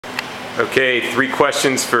Okay, 3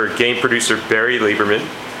 questions for game producer Barry Lieberman.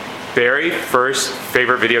 Barry, first,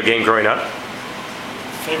 favorite video game growing up?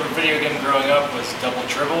 Favorite video game growing up was Double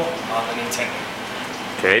Dribble on the Nintendo.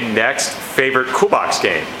 Okay, next, favorite Cool Box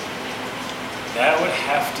game? That would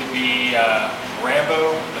have to be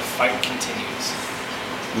Rambo, The Fight Continues.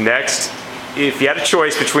 Next, if you had a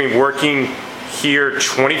choice between working here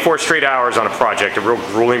 24 straight hours on a project, a real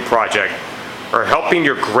grueling project, or helping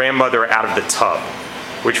your grandmother out of the tub,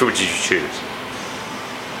 which would you choose?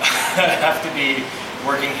 I'd have to be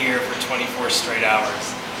working here for 24 straight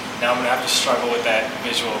hours. Now I'm going to have to struggle with that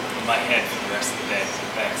visual in my head for the rest of the day.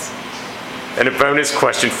 Thanks. And a bonus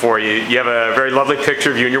question for you. You have a very lovely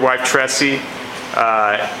picture of you and your wife, Tressie,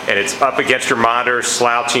 and it's up against your monitor,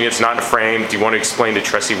 slouching, it's not in a frame. Do you want to explain to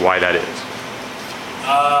Tressie why that is?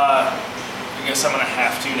 I guess I'm going to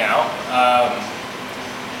have to now.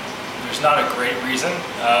 There's not a great reason,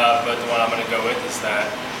 but the one I'm going to go with is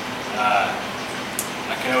that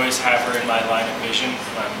I can always have her in my line of vision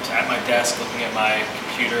when I'm at my desk looking at my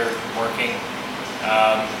computer working.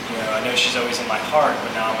 I know she's always in my heart,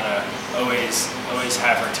 but now I'm going to always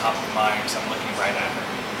have her top of mind because I'm looking right at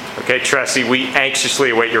her. Okay, Tressie, we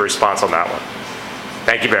anxiously await your response on that one.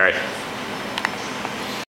 Thank you, Barry.